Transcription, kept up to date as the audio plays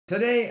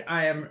Today,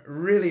 I am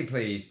really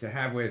pleased to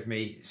have with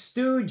me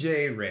Stu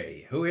J.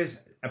 Ray, who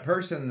is a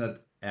person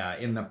that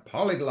in the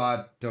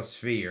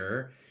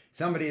polyglotosphere,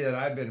 somebody that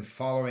I've been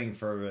following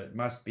for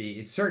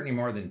it's certainly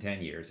more than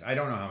 10 years. I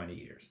don't know how many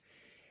years.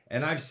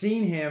 And I've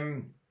seen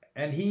him,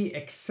 and he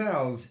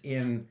excels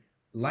in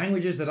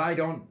languages that I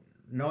don't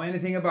know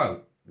anything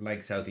about,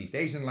 like Southeast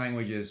Asian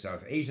languages,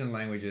 South Asian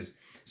languages.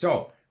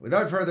 So,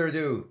 without further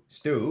ado,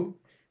 Stu,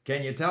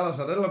 can you tell us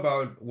a little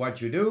about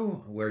what you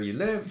do, where you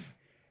live,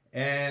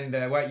 and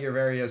what your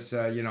various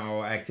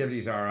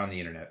activities are on the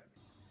internet?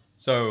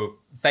 So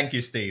thank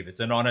you, Steve. It's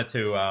an honor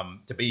to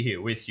be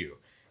here with you,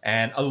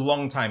 and a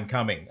long time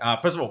coming.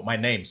 First of all, my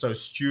name, so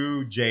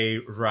Stu J.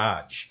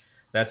 Raj.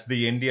 That's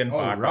the Indian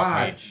part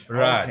Raj. of me.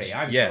 Raj. Okay,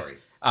 I'm yes.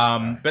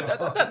 sorry. But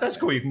that's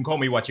cool. You can call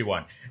me what you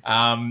want.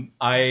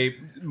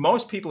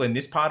 Most people in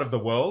this part of the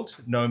world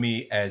know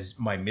me as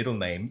my middle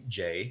name,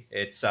 Jay.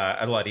 It's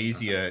a lot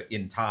easier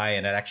in Thai,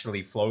 and it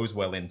actually flows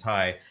well in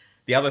Thai.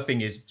 The other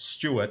thing is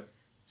Stuart.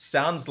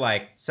 Sounds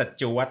like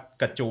Satjawat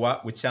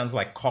Kachawat, which sounds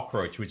like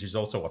cockroach, which is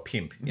also a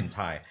pimp in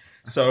Thai.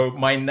 So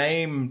my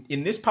name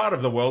in this part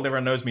of the world,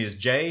 everyone knows me as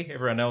Jay,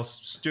 everyone else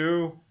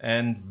Stu,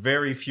 and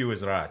very few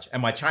as Raj.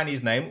 And my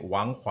Chinese name,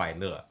 Wang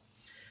Huaile.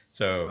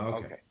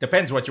 So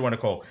depends what you want to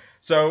call.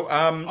 So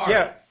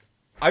right.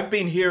 I've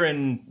been here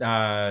in,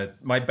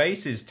 my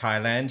base is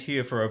Thailand,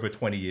 here for over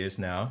 20 years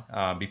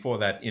now. Before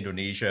that,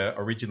 Indonesia,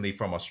 originally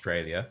from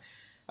Australia.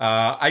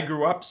 I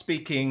grew up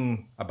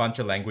speaking a bunch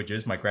of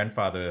languages. My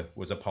grandfather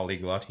was a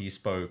polyglot. He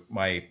spoke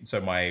my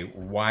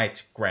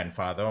white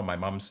grandfather on my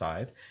mom's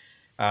side.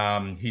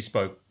 He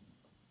spoke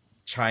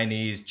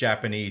Chinese,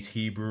 Japanese,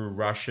 Hebrew,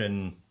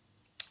 Russian,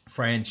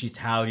 French,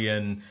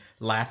 Italian,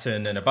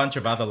 Latin, and a bunch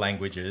of other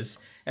languages.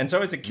 And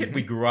so as a kid,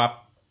 we grew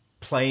up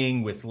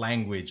playing with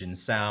language and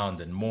sound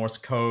and Morse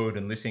code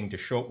and listening to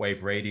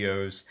shortwave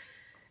radios.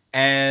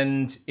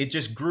 And it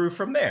just grew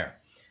from there.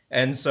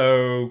 And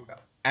so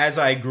as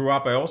I grew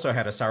up, I also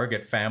had a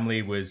surrogate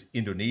family was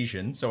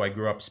Indonesian. So I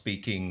grew up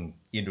speaking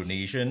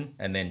Indonesian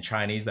and then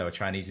Chinese. They were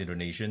Chinese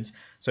Indonesians.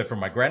 So from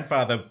my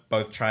grandfather,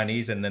 both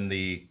Chinese, and then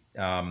the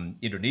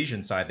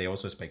Indonesian side, they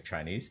also speak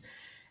Chinese.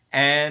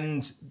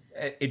 And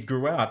it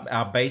grew out.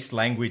 Our base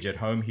language at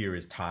home here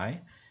is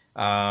Thai.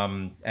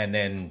 And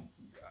then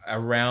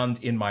around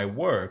in my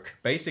work,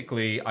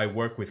 basically I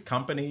work with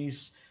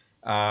companies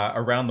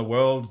around the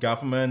world,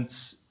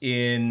 governments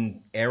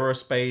in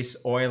aerospace,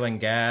 oil and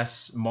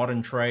gas,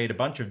 modern trade, a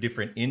bunch of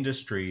different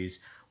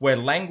industries where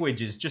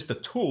language is just a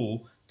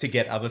tool to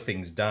get other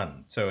things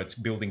done. So it's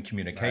building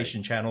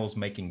communication channels,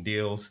 making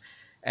deals.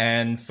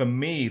 And for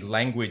me,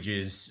 language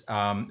is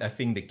a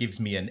thing that gives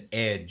me an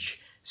edge,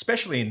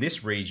 especially in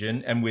this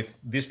region and with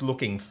this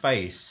looking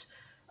face.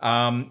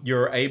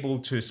 You're able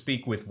to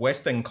speak with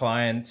Western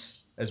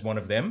clients as one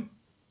of them,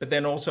 but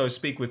then also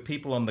speak with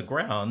people on the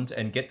ground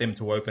and get them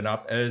to open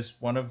up as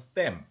one of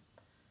them.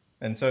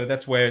 And so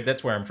that's where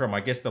I'm from.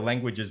 I guess the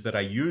languages that I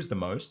use the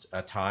most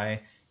are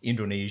Thai,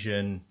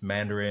 Indonesian,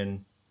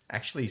 Mandarin,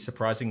 actually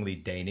surprisingly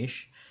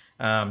Danish,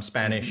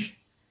 Spanish,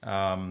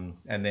 and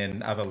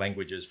then other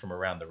languages from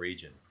around the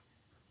region.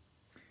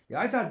 Yeah,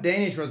 I thought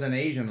Danish was an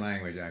Asian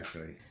language,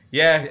 actually.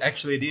 Yeah,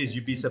 actually it is.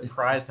 You'd be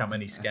surprised how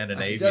many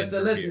Scandinavians just to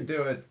are listen here.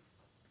 to it.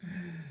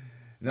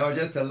 No,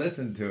 just to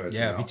listen to it.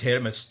 Yeah, vi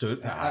taler med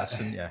stød på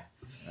halsen, ja.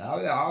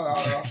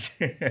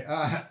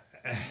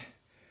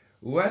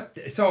 What?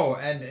 So,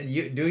 and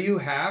do you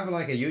have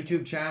like a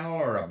YouTube channel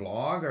or a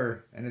blog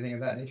or anything of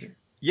that nature?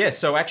 Yes.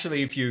 So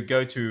actually, if you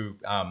go to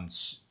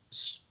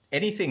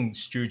anything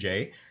Stu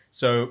J,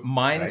 so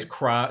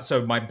Mindcraft,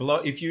 so my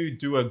blog, if you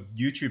do a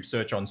YouTube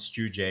search on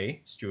Stuart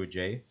J,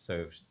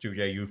 so Stu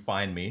J, you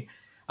find me.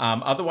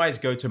 Otherwise,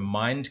 go to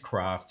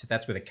Mindcraft.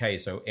 That's with a K.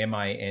 So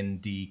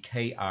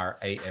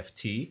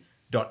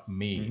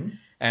MINDKRAFT.me.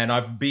 And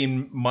I've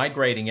been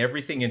migrating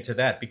everything into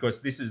that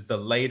because this is the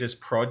latest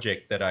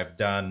project that I've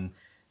done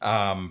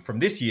from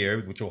this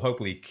year, which will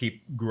hopefully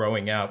keep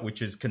growing out,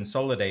 which is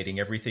consolidating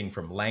everything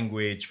from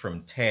language,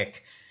 from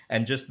tech,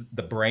 and just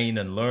the brain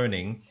and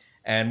learning.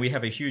 And we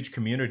have a huge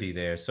community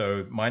there.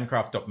 So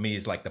Minecraft.me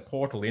is like the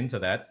portal into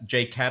that.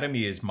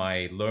 Jcademy is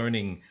my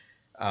learning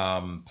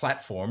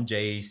platform,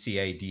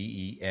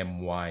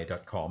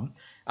 JCADEMY.com.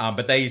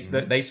 But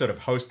they sort of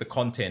host the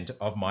content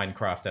of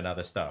Minecraft and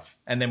other stuff.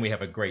 And then we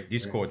have a great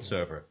Discord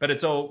server. But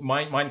it's all,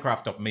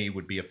 Minecraft.me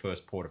would be a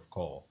first port of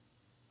call.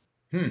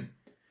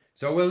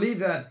 So we'll leave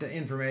that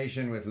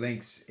information with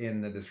links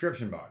in the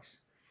description box.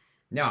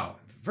 Now,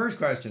 first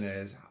question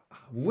is,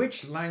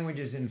 which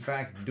languages, in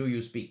fact, do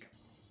you speak?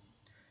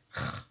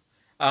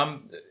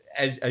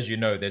 As you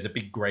know, there's a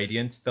big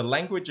gradient. The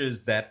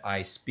languages that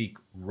I speak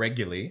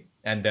regularly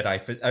and that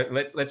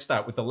let's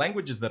start with the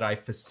languages that I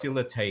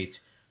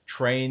facilitate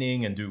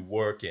training and do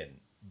work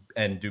in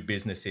and do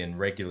business in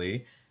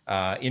regularly.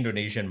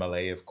 Indonesian,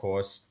 Malay, of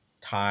course,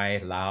 Thai,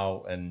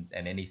 Lao, and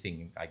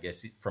anything, I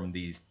guess, from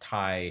these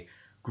Thai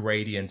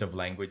gradient of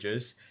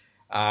languages.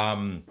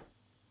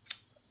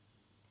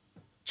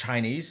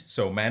 Chinese,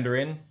 so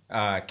Mandarin,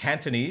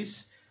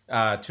 Cantonese,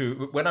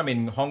 to when I'm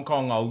in Hong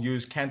Kong, I'll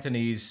use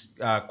Cantonese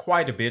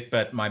quite a bit,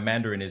 but my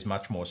Mandarin is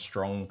much more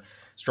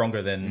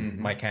stronger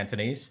than my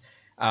Cantonese.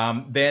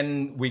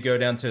 Then we go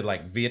down to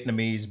like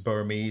Vietnamese,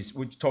 Burmese.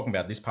 We're talking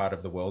about this part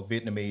of the world.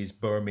 Vietnamese,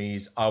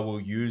 Burmese. I will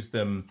use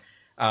them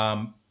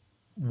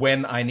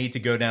when I need to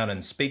go down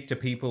and speak to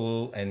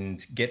people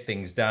and get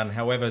things done.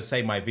 However,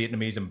 say my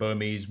Vietnamese and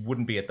Burmese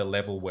wouldn't be at the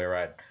level where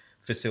I'd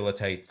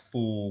facilitate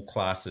full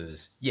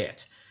classes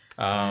yet.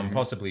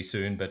 Possibly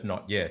soon, but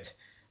not yet.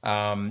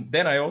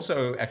 Then I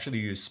also actually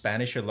use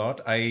Spanish a lot.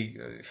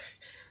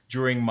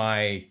 During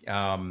my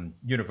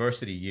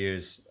university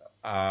years,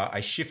 I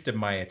shifted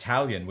my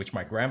Italian, which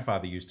my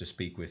grandfather used to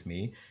speak with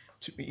me,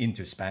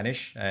 into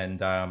Spanish.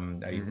 And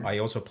I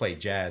also play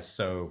jazz.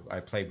 So I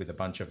played with a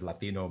bunch of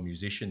Latino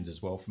musicians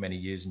as well for many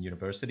years in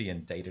university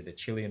and dated a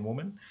Chilean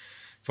woman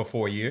for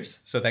 4 years.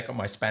 So that got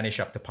my Spanish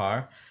up to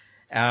par.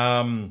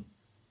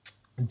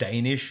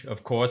 Danish,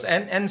 of course,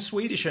 and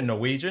Swedish and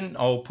Norwegian.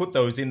 I'll put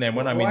those in there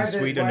when I'm in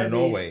Sweden and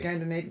Norway.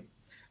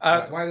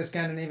 Why the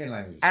Scandinavian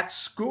language? At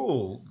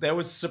school, there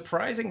was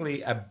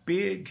surprisingly a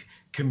big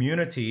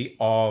community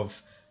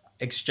of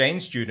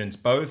exchange students,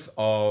 both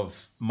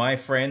of my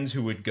friends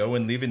who would go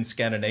and live in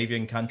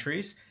Scandinavian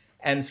countries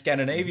and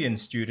Scandinavian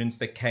students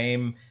that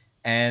came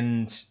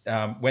and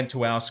went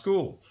to our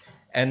school.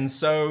 And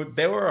so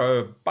there were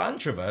a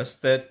bunch of us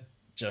that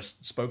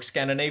just spoke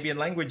Scandinavian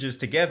languages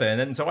together.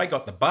 And so I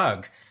got the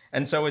bug.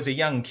 And so as a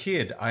young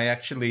kid, I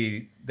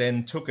actually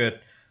then took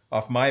it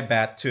off my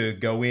bat to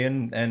go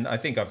in. And I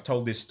think I've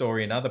told this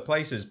story in other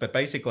places, but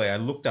basically I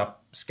looked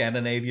up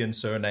Scandinavian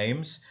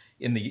surnames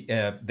in the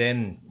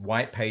then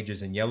white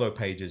pages and yellow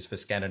pages for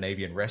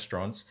Scandinavian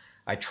restaurants.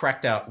 I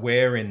tracked out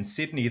where in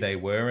Sydney they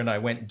were, and I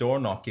went door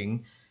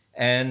knocking,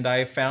 and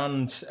I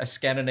found a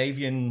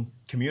Scandinavian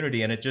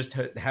community. And it just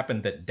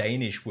happened that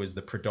Danish was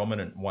the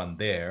predominant one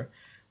there,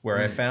 where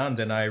I found,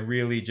 and I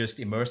really just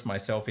immersed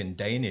myself in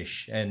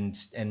Danish and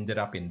ended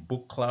up in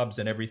book clubs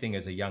and everything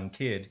as a young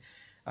kid,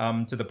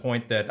 to the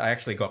point that I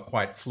actually got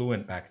quite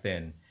fluent back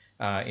then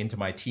into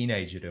my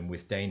teenagerdom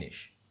with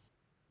Danish.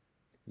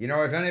 You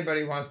know, if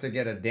anybody wants to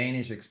get a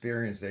Danish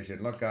experience, they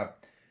should look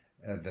up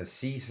the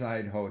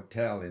Seaside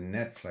Hotel in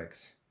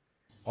Netflix.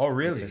 Oh,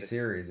 really? It's a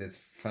series. It's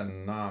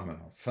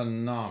phenomenal,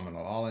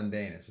 all in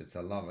Danish. It's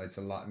a lot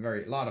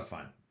of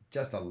fun.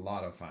 Just a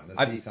lot of fun.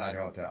 The Seaside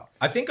Hotel.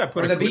 I think I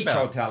put or a the clip Beach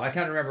out. Hotel. I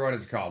can't remember what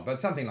it's called, but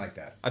something like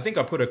that. I think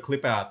I put a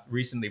clip out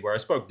recently where I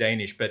spoke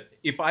Danish, but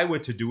if I were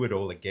to do it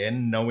all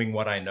again, knowing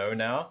what I know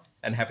now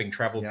and having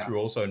traveled through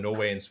also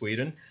Norway and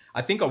Sweden,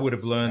 I think I would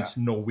have learned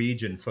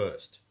Norwegian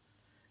first.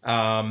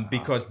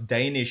 Because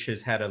Danish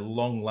has had a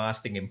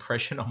long-lasting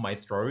impression on my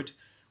throat,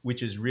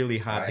 which is really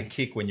hard to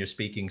kick when you're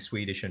speaking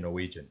Swedish and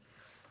Norwegian.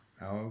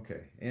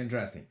 Okay,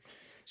 interesting.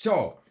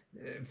 So,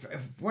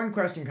 if one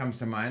question comes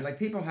to mind, like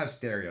people have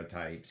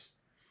stereotypes.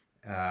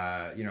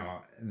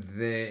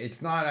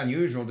 It's not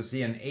unusual to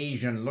see an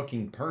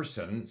Asian-looking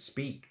person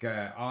speak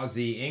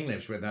Aussie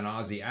English with an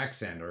Aussie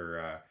accent,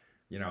 or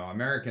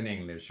American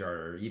English,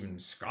 or even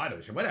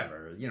Scottish, or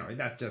whatever.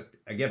 That's just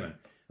a given.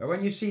 But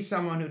when you see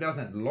someone who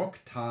doesn't look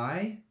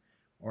Thai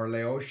or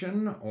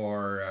Laotian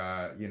or,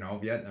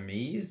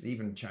 Vietnamese,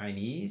 even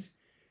Chinese,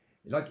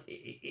 like,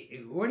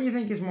 what do you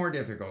think is more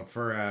difficult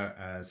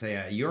for, say,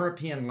 a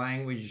European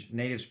language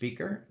native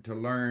speaker to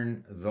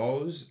learn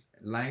those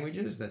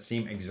languages that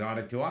seem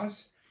exotic to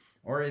us?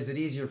 Or is it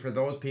easier for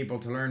those people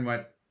to learn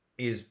what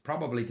is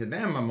probably to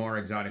them a more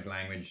exotic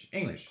language,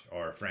 English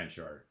or French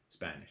or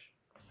Spanish?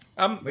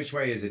 Which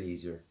way is it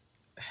easier?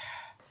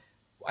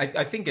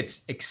 I think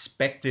it's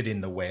expected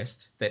in the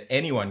West that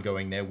anyone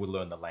going there will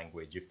learn the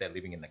language if they're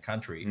living in the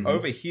country.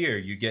 Over here,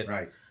 you get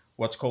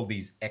what's called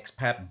these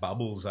expat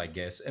bubbles, I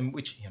guess, and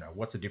which,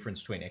 what's the difference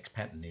between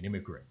expat and an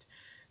immigrant?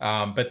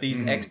 But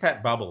these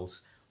expat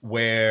bubbles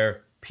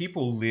where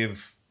people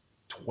live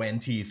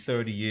 20,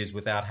 30 years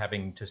without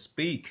having to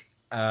speak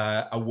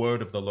a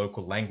word of the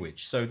local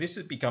language. So this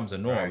becomes a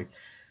norm.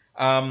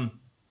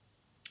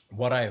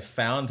 What I have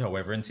found,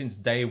 however, and since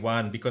day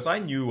one, because I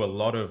knew a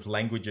lot of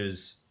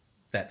languages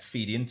that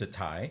feed into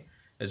Thai,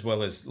 as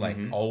well as like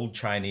old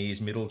Chinese,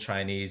 middle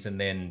Chinese,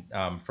 and then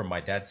from my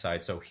dad's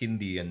side, so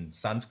Hindi and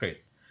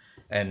Sanskrit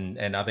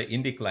and other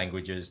Indic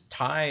languages,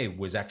 Thai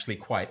was actually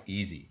quite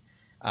easy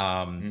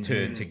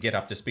to get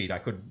up to speed. I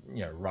could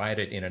write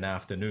it in an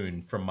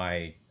afternoon from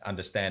my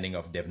understanding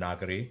of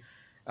Devanagari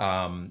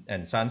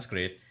and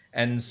Sanskrit.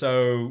 And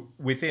so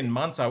within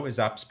months, I was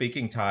up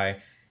speaking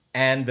Thai.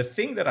 And the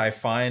thing that I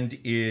find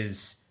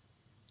is,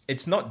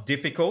 it's not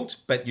difficult,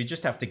 but you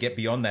just have to get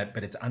beyond that.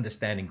 But it's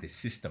understanding the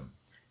system.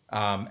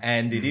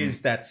 And it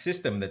is that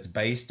system that's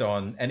based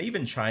on, and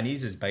even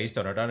Chinese is based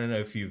on it. I don't know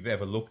if you've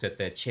ever looked at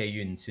the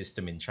Qieyun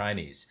system in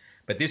Chinese,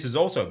 but this is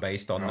also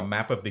based on the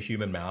map of the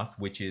human mouth,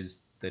 which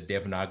is the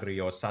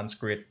Devanagari or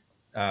Sanskrit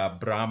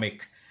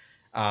Brahmic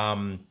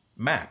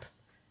map.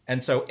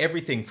 And so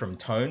everything from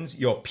tones,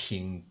 your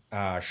ping,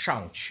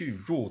 shang, qu,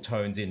 ru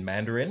tones in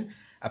Mandarin,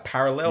 are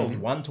paralleled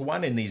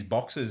one-to-one in these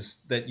boxes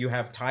that you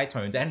have Thai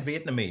tones and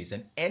Vietnamese,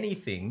 and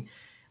anything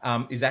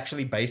is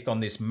actually based on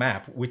this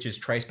map, which is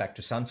traced back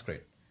to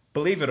Sanskrit.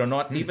 Believe it or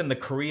not, even the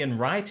Korean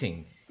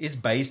writing is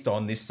based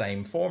on this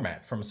same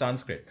format from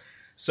Sanskrit.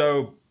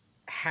 So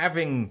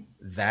having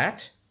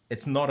that,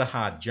 it's not a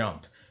hard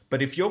jump.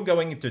 But if you're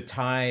going into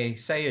Thai,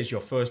 say as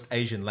your first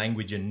Asian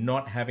language and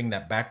not having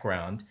that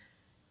background,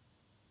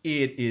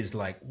 it is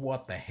like,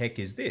 what the heck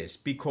is this?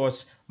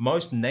 Because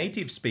most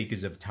native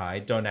speakers of Thai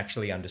don't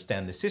actually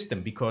understand the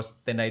system because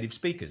they're native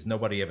speakers.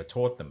 Nobody ever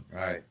taught them.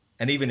 Right.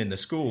 And even in the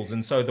schools.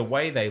 And so the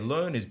way they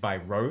learn is by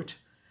rote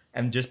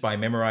and just by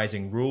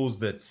memorizing rules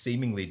that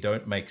seemingly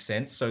don't make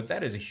sense. So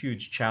that is a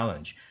huge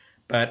challenge.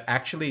 But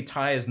actually,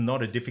 Thai is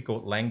not a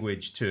difficult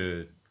language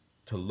to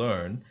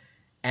learn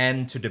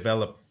and to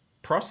develop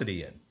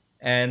prosody in.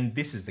 And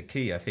this is the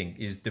key, I think,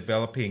 is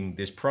developing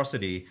this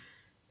prosody.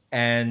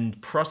 And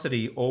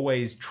prosody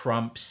always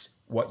trumps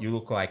what you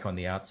look like on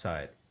the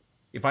outside.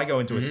 If I go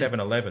into a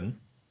 7-Eleven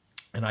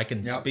and I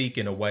can speak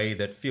in a way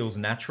that feels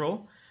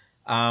natural,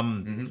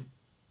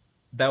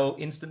 they'll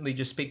instantly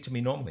just speak to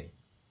me normally.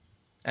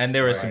 And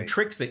there are some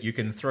tricks that you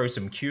can throw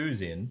some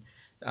cues in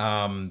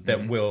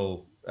that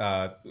will,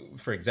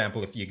 for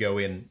example, if you go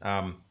in,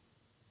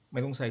 ไ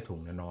ม่ต้องใส่ถุง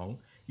นะน้อง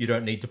you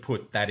don't need to put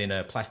that in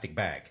a plastic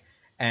bag.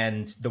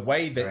 And the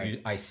way that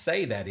I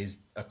say that is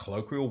a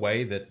colloquial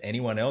way that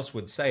anyone else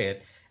would say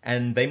it.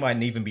 And they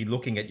mightn't even be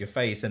looking at your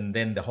face. And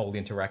then the whole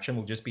interaction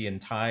will just be in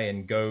Thai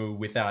and go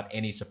without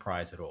any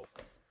surprise at all.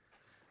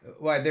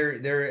 Why,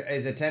 there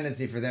is a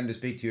tendency for them to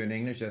speak to you in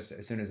English just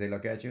as soon as they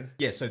look at you?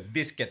 Yeah, so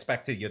this gets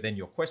back to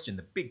your question.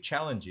 The big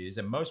challenge is,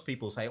 and most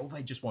people say, oh,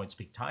 they just won't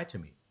speak Thai to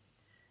me.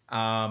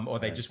 Or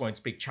they just won't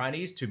speak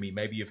Chinese to me.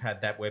 Maybe you've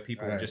had that where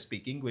people will just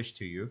speak English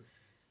to you.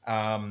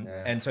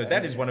 And so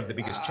that is one of the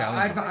biggest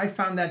challenges. I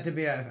found that to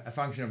be a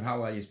function of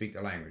how well you speak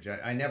the language.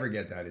 I never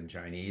get that in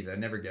Chinese. I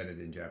never get it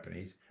in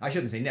Japanese. I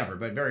shouldn't say never,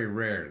 but very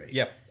rarely.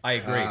 Yep, I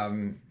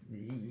agree.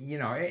 You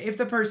know, if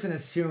the person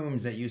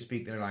assumes that you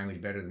speak their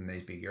language better than they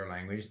speak your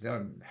language,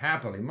 they'll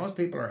happily, most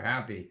people are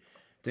happy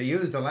to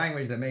use the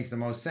language that makes the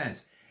most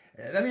sense.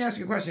 Let me ask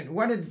you a question.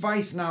 What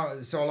advice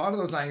now, so a lot of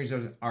those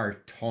languages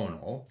are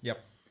tonal. Yep.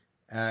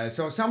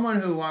 So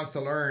someone who wants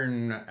to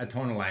learn a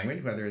tonal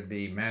language, whether it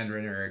be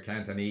Mandarin or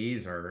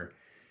Cantonese or,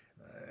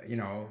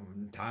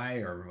 Thai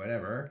or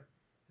whatever,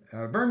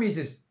 Burmese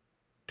is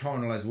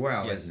tonal as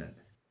well, isn't it?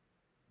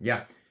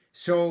 Yeah.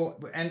 So,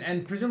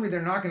 and presumably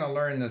they're not going to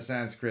learn the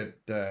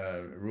Sanskrit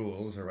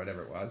rules or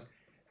whatever it was.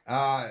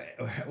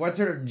 What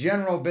sort of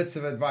general bits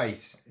of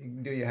advice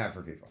do you have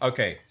for people?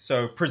 Okay,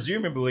 so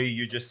presumably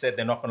you just said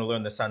they're not going to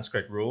learn the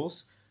Sanskrit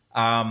rules.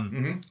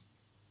 That's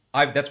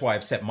why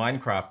I've set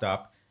Minecraft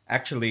up.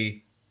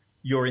 Actually,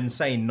 you're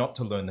insane not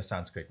to learn the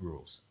Sanskrit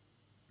rules.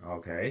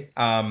 Okay.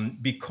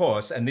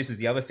 Because, and this is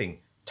the other thing,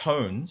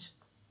 tones.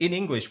 In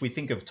English, we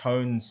think of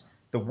tones,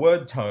 the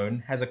word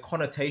tone has a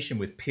connotation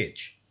with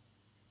pitch.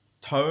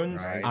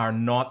 Tones are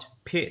not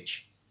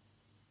pitch.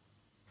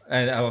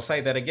 And I will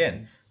say that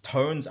again.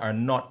 Tones are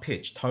not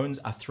pitch. Tones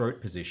are throat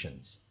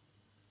positions.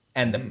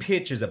 And the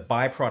pitch is a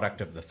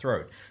byproduct of the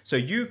throat. So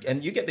you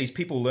get these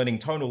people learning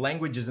tonal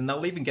languages and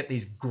they'll even get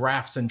these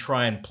graphs and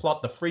try and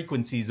plot the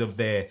frequencies of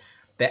their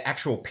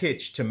actual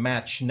pitch to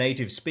match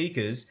native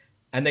speakers,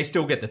 and they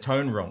still get the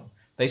tone wrong.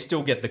 They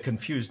still get the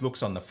confused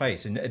looks on the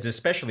face. And it's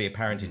especially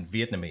apparent in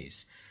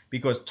Vietnamese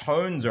because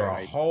tones are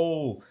a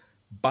whole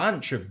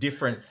bunch of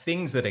different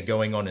things that are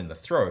going on in the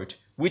throat,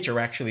 which are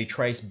actually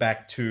traced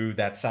back to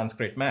that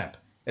Sanskrit map.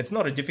 It's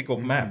not a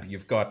difficult map.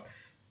 You've got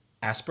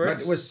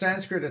aspirates. But was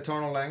Sanskrit a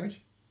tonal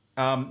language?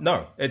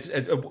 No,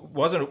 it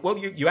wasn't. Well,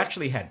 you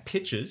actually had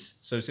pitches,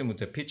 so similar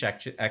to pitch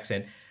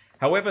accent.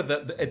 However,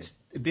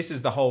 this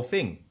is the whole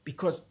thing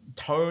because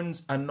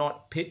tones are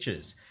not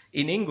pitches.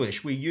 In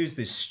English, we use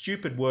this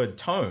stupid word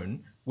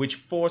tone, which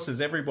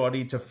forces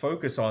everybody to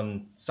focus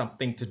on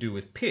something to do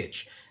with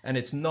pitch, and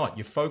it's not.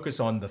 You focus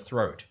on the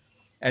throat.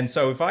 And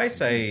so if I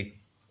say,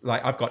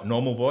 like, I've got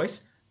normal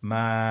voice,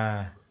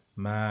 ma,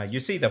 you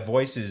see the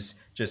voice is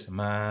just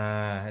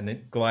ma, and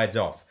it glides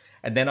off.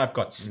 And then I've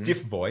got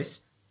stiff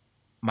voice,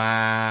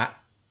 ma,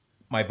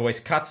 my voice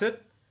cuts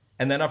it.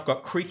 And then I've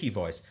got creaky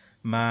voice,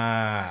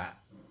 ma,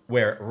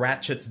 where it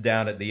ratchets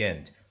down at the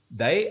end.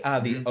 They are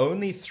the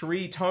only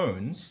three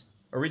tones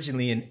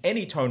originally in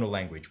any tonal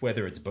language,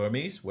 whether it's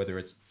Burmese, whether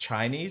it's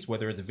Chinese,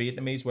 whether it's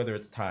Vietnamese, whether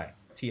it's Thai,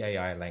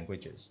 TAI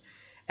languages.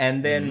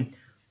 And then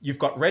you've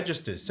got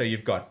registers. So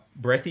you've got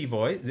breathy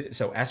voice,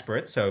 so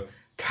aspirate, so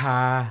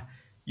ka.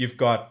 You've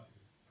got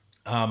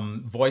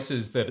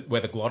voices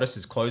where the glottis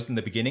is closed in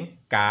the beginning,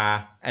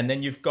 ga, and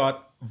then you've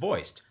got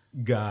voiced,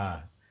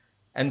 ga.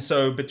 And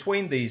so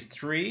between these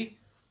three,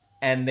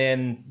 and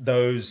then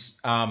those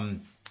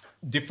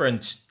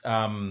different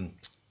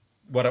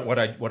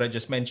what I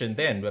just mentioned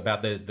then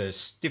about the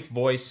stiff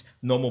voice,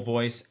 normal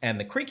voice, and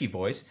the creaky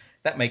voice,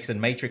 that makes a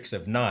matrix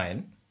of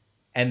 9.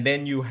 And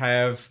then you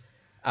have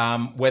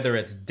whether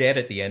it's dead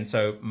at the end,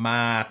 so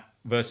ma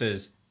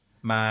versus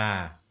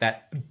ma,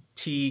 that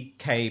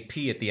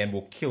TKP at the end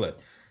will kill it.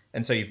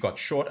 And so you've got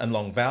short and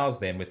long vowels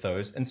then with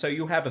those. And so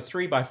you have a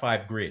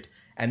 3x5 grid.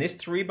 And this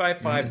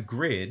 3x5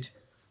 grid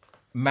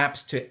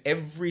maps to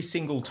every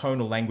single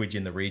tonal language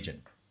in the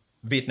region.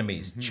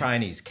 Vietnamese,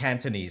 Chinese,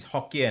 Cantonese,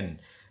 Hokkien,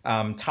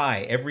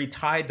 Thai, every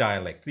Thai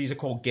dialect. These are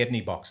called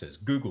Gedney boxes.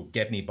 Google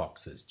Gedney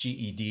boxes,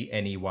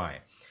 Gedney.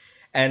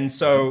 And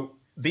so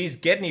these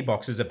Gedney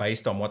boxes are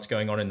based on what's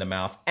going on in the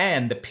mouth,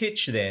 and the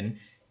pitch then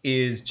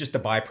is just a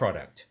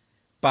byproduct.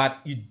 But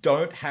you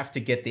don't have to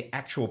get the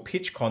actual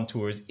pitch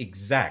contours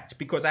exact,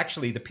 because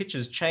actually the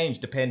pitches change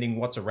depending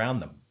what's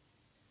around them.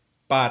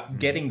 But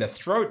getting the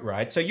throat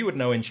right, so you would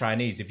know in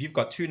Chinese, if you've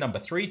got two number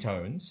 3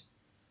 tones,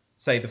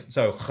 say,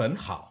 so 很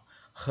好,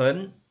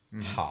 很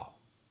好.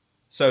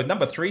 So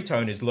number 3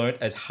 tone is learnt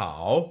as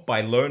hao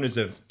by learners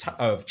of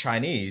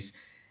Chinese.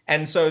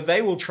 And so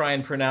they will try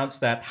and pronounce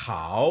that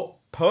hao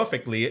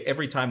perfectly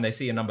every time they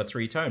see a number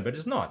 3 tone, but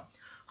it's not.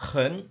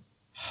 很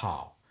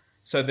好.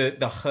 So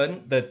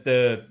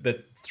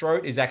the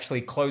throat is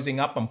actually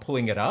closing up and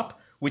pulling it up,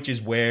 which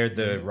is where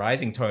the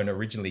rising tone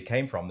originally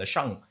came from. The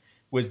shang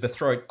was the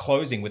throat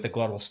closing with a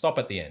glottal stop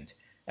at the end.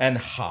 And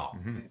hao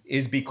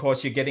is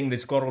because you're getting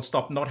this glottal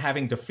stop not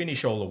having to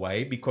finish all the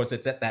way because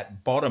it's at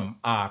that bottom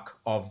arc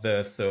of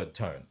the 3rd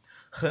tone.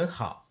 很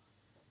好.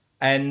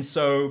 And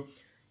so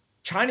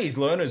Chinese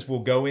learners will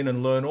go in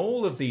and learn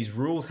all of these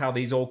rules, how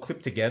these all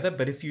clip together.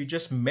 But if you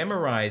just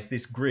memorize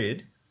this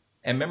grid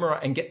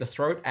and get the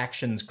throat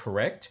actions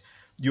correct,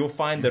 you'll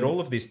find that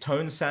all of this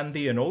tone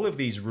sandhi and all of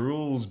these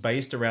rules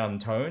based around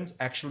tones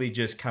actually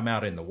just come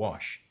out in the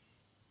wash.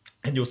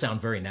 And you'll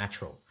sound very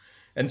natural.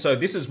 And so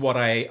this is what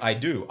I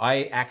do.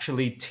 I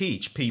actually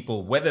teach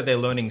people, whether they're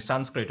learning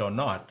Sanskrit or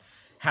not,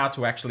 how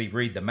to actually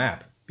read the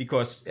map.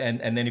 Because,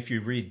 and then if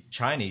you read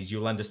Chinese,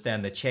 you'll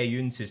understand the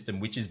Qieyun system,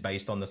 which is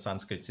based on the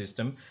Sanskrit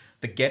system.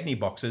 The Gedney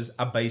boxes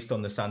are based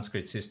on the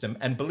Sanskrit system.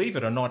 And believe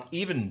it or not,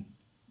 even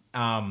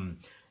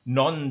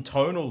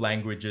non-tonal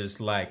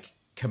languages like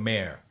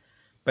Khmer.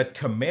 But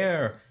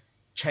Khmer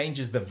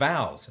changes the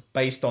vowels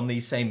based on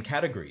these same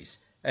categories.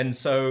 And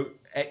so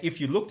if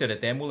you looked at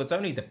it then, well, it's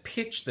only the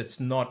pitch that's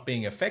not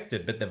being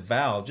affected, but the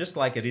vowel, just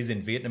like it is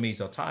in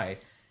Vietnamese or Thai,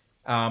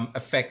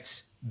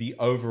 affects the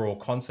overall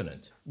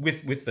consonant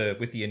with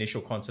the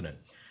initial consonant.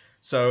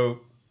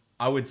 So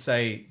I would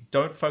say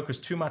don't focus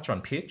too much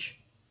on pitch.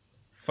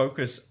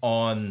 Focus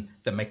on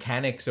the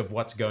mechanics of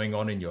what's going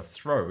on in your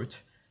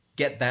throat.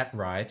 Get that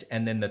right,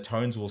 and then the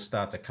tones will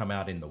start to come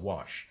out in the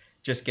wash.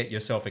 Just get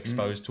yourself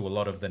exposed to a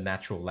lot of the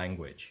natural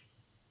language.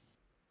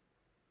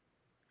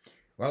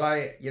 Well,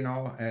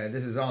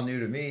 this is all new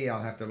to me.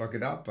 I'll have to look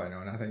it up. I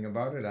know nothing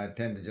about it. I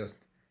tend to just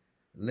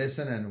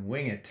listen and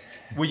wing it.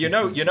 Well, you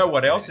know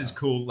what else is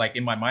cool? Like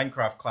in my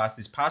Minecraft class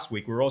this past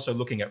week, we're also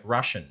looking at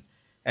Russian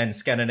and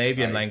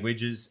Scandinavian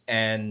languages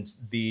and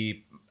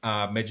the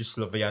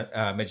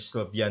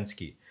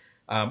Mejsloviansky.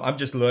 I'm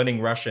just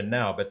learning Russian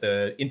now, but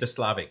the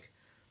Inter-Slavic.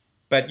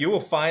 But you will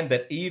find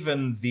that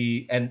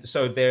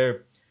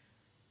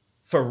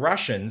for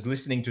Russians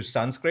listening to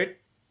Sanskrit,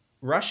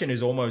 Russian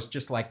is almost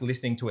just like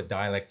listening to a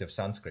dialect of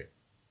Sanskrit.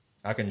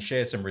 I can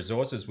share some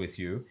resources with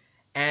you.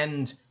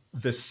 And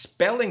the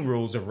spelling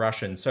rules of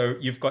Russian, so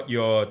you've got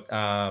your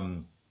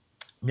myaky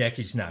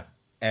znak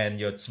and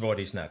your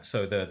tvrdy znak,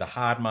 so the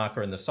hard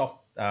marker and the soft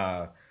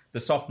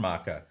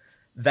marker,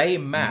 they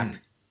map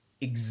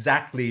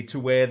exactly to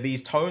where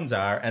these tones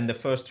are and the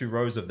first 2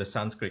 rows of the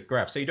Sanskrit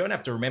graph. So you don't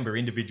have to remember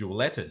individual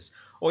letters.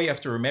 All you have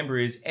to remember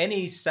is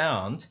any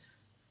sound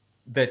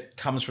that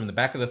comes from the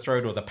back of the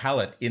throat or the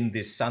palate in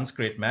this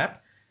Sanskrit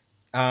map,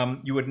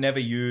 you would never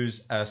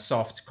use a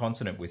soft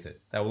consonant with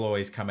it. They will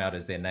always come out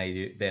as their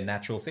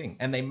natural thing.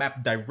 And they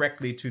map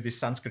directly to this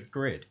Sanskrit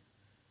grid.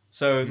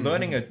 So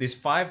learning this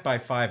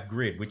 5x5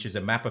 grid, which is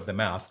a map of the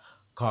mouth,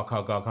 ka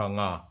ka ga ka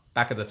nga,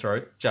 back of the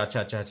throat, cha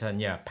cha cha cha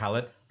nya,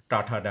 palate,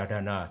 da ta da da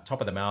na,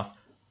 top of the mouth,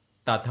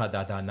 da ta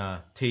da da na,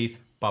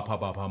 teeth, ba pa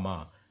ba pa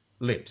ma,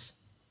 lips,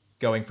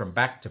 going from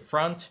back to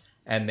front,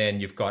 and then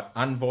you've got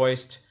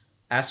unvoiced,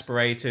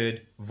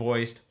 aspirated,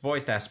 voiced,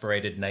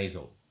 aspirated,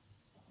 nasal.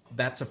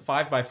 That's a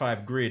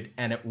 5x5 grid,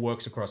 and it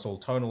works across all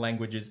tonal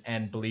languages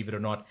and, believe it or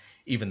not,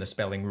 even the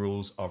spelling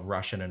rules of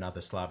Russian and other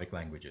Slavic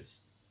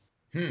languages.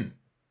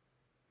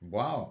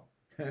 Wow.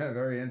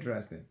 Very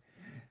interesting.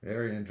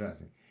 Very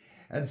interesting.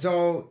 And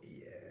so,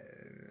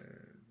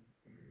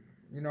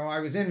 I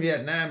was in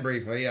Vietnam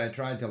briefly. I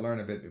tried to learn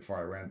a bit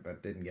before I went,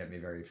 but didn't get me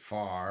very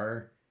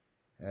far.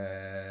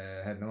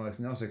 Had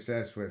no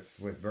success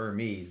with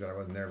Burmese, but I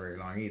wasn't there very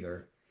long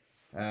either.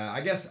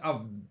 I guess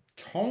of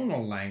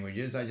tonal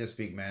languages, I just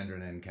speak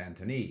Mandarin and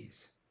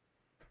Cantonese.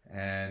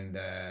 And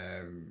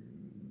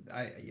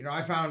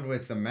I found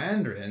with the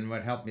Mandarin,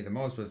 what helped me the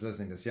most was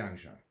listening to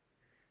Xiangsheng,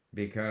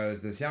 because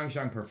the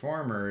Xiangsheng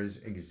performers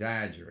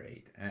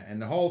exaggerate.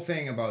 And the whole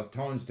thing about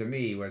tones to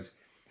me was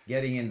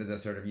getting into the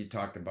sort of, you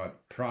talked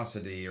about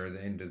prosody, or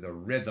into the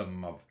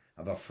rhythm of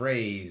a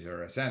phrase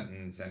or a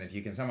sentence. And if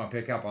you can somehow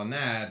pick up on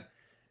that,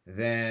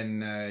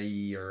 then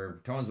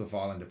your tones will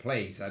fall into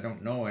place. I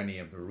don't know any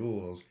of the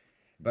rules,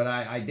 but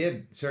I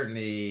did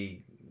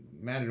certainly,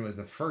 Mandarin was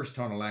the first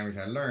tonal language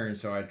I learned,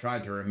 so I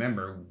tried to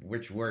remember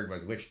which word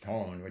was which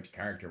tone, which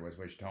character was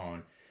which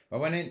tone. But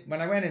when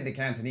I went into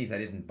Cantonese, I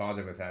didn't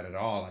bother with that at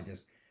all.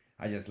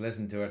 I just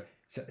listened to it.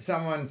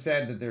 Someone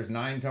said that there's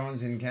 9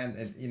 tones in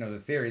the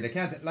theory.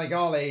 Like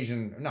all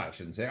Asian, no, I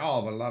shouldn't say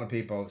all, but a lot of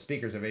people,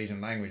 speakers of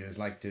Asian languages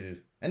like to,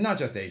 and not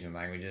just Asian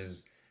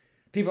languages,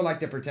 people like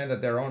to pretend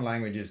that their own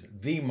language is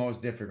the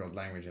most difficult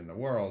language in the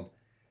world.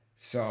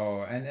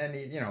 So, and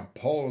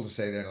Poles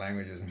say their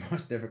language is the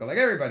most difficult. Like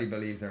everybody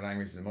believes their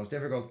language is the most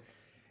difficult.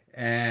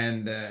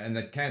 And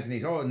the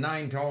Cantonese,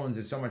 9 tones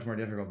is so much more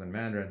difficult than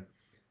Mandarin.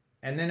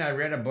 And then I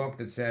read a book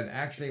that said,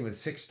 actually, with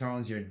 6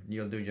 tones,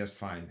 you'll do just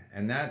fine.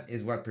 And that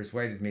is what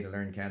persuaded me to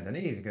learn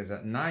Cantonese, because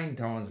 9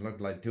 tones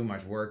looked like too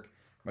much work,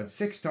 but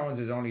 6 tones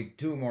is only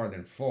 2 more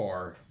than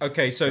 4.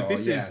 Okay, so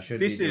this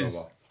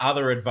is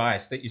other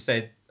advice that you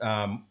said,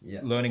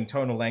 learning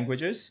tonal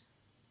languages.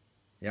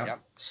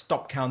 Yep.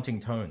 Stop counting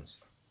tones.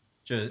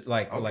 Just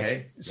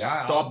Okay.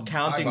 stop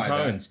counting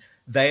tones.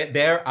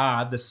 There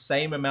are the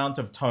same amount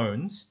of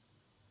tones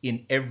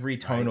in every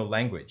tonal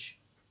language.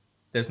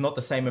 There's not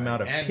the same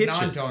amount of pitches.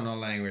 And non-tonal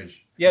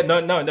language. Yeah,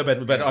 no,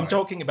 but I'm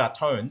talking about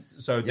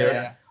tones. So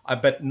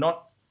but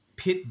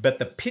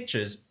the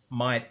pitches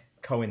might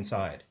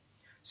coincide.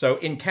 So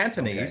in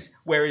Cantonese,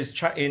 whereas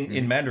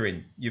in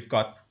Mandarin, you've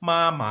got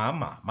ma ma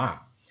ma ma.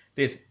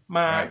 This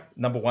ma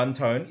number 1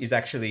 tone is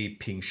actually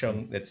ping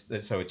sheng.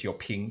 So it's your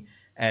ping,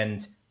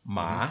 and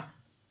ma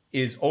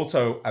is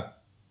also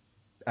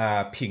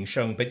a ping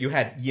sheng. But you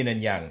had yin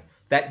and yang.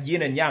 That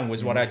yin and yang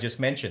was what I just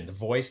mentioned: the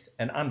voiced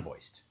and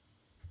unvoiced.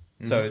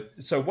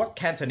 So what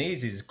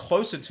Cantonese is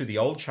closer to the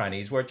old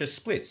Chinese, where it just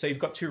splits. So you've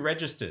got 2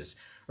 registers.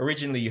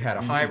 Originally, you had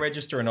a high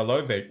register and a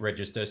low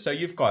register. So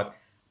you've got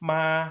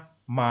ma,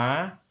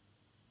 ma,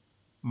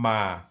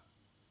 ma.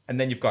 And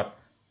then you've got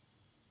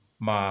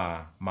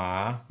ma,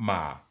 ma,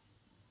 ma.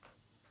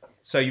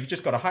 So you've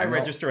just got a high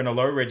register and a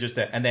low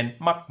register, and then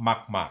mak,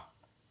 mak, ma.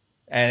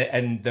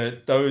 And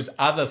those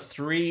other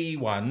 3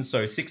 ones,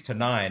 so 6 to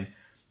 9,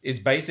 is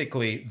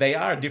basically, they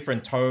are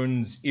different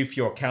tones if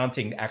you're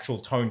counting actual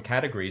tone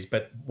categories,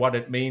 but what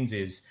it means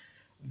is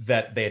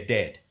that they're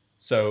dead.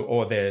 So,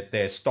 or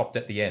they're stopped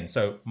at the end.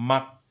 So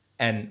mak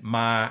and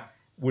ma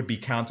would be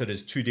counted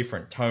as 2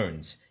 different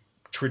tones,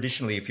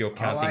 traditionally, if you're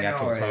counting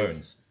actual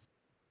tones.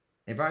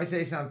 If I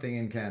say something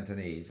in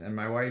Cantonese, and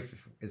my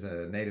wife is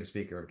a native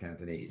speaker of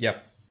Cantonese.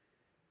 Yep.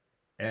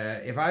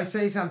 If I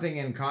say something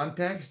in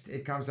context,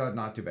 it comes out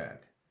not too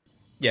bad.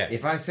 Yeah.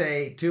 If I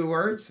say 2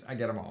 words, I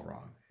get them all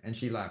wrong. And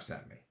she laughs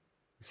at me.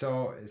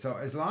 So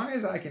as long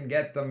as I can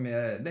get them,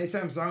 they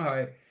say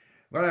Shanghai,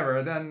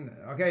 whatever, then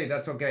okay,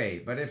 that's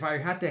okay. But if I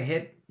had to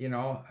hit,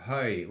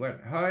 hey,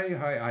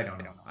 I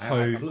don't know. I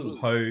have a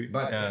clue.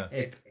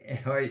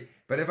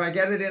 But if I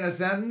get it in a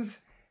sentence,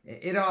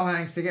 it all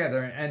hangs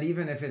together. And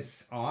even if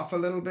it's off a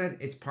little bit,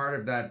 it's part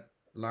of that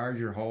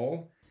larger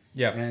whole.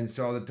 Yeah. And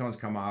so the tones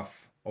come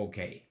off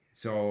okay.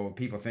 So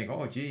people think,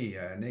 oh, gee,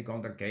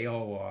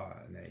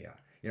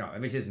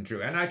 which isn't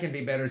true. And I can be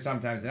better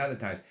sometimes than other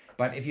times.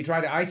 But if you try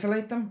to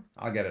isolate them,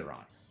 I'll get it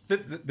wrong.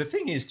 The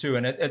thing is, too,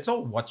 and it's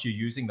all what you're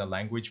using the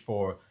language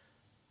for.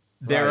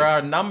 There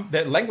are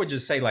the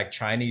languages, say, like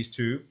Chinese,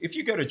 too. If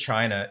you go to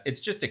China, it's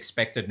just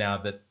expected now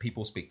that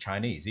people speak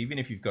Chinese. Even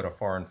if you've got a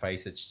foreign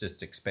face, it's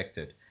just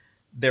expected.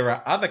 There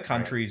are other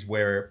countries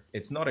where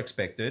it's not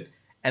expected.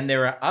 And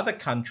there are other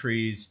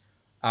countries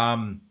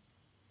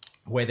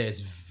where there's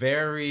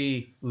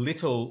very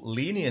little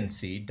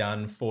leniency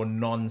done for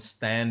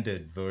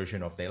non-standard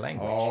version of their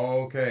language.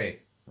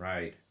 Okay,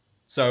 right.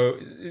 So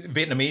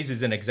Vietnamese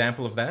is an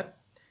example of that.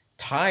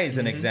 Thai is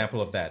an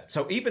example of that.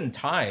 So even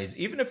Thais,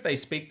 even if they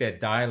speak their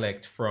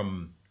dialect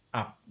from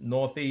up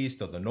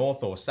northeast or the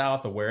north or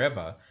south or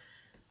wherever,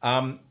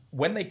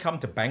 when they come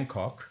to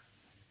Bangkok,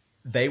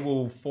 they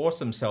will force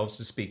themselves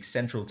to speak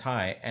Central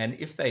Thai. And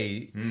if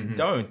they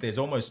don't, there's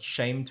almost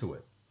shame to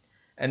it.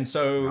 And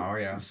so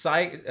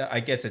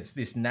I guess it's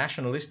this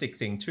nationalistic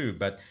thing too,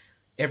 but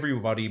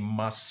everybody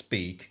must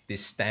speak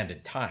this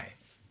standard Thai.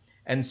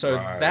 And so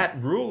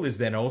that rule is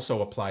then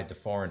also applied to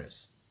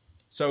foreigners.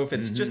 So if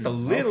it's just a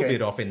little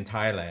bit off in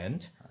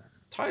Thailand,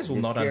 Thais will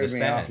not understand. You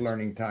scared me off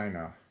learning Thai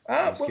now.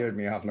 Scared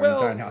me off learning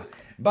Thai now.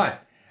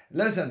 But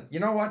listen, you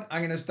know what?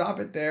 I'm going to stop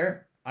it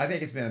there. I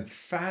think it's been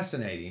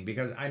fascinating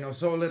because I know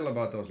so little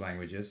about those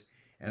languages.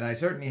 And I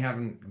certainly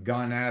haven't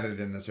gone at it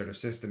in the sort of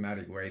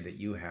systematic way that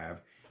you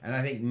have. And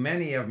I think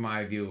many of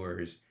my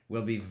viewers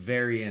will be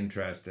very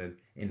interested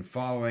in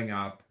following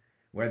up,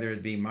 whether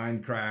it be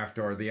Minecraft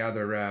or the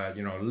other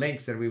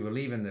links that we will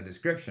leave in the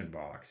description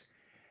box.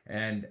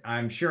 And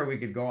I'm sure we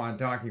could go on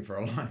talking for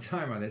a long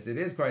time on this. It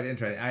is quite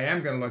interesting. I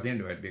am going to look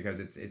into it because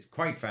it's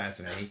quite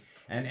fascinating.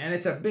 And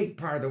it's a big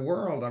part of the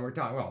world. And we're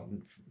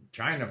talking,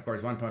 China, of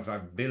course,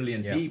 1.5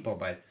 billion people,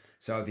 but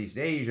Southeast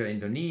Asia,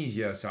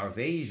 Indonesia, South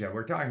Asia,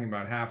 we're talking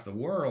about half the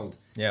world.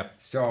 Yeah.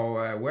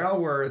 So well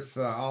worth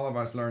all of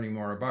us learning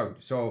more about.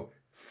 So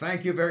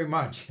thank you very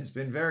much. It's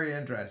been very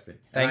interesting.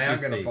 Thank you, I am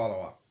Steve. going to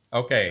follow up.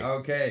 Okay.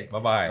 Okay.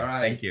 Bye-bye. All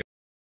right. Thank you.